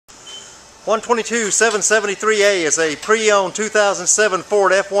122-773A is a pre-owned 2007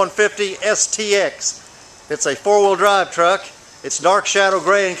 Ford F-150 STX. It's a four-wheel drive truck. It's dark shadow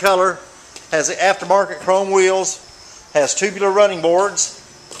gray in color, has the aftermarket chrome wheels, has tubular running boards.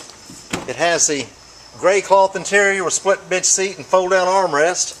 It has the gray cloth interior with split bench seat and fold-down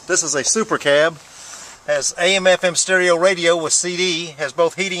armrest. This is a super cab. Has AM/FM stereo radio with CD. Has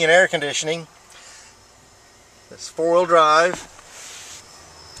both heating and air conditioning. It's four-wheel drive.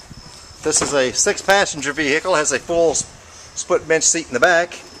 This is a 6-passenger vehicle. Has a full split bench seat in the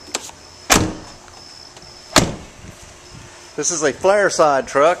back. This is a flare side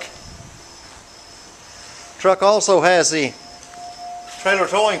truck. Truck also has the trailer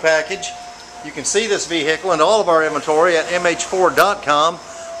towing package. You can see this vehicle and all of our inventory at mhford.com,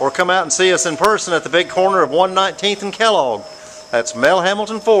 or come out and see us in person at the big corner of 119th and Kellogg. That's Mel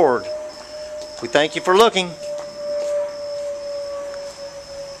Hamilton Ford. We thank you for looking.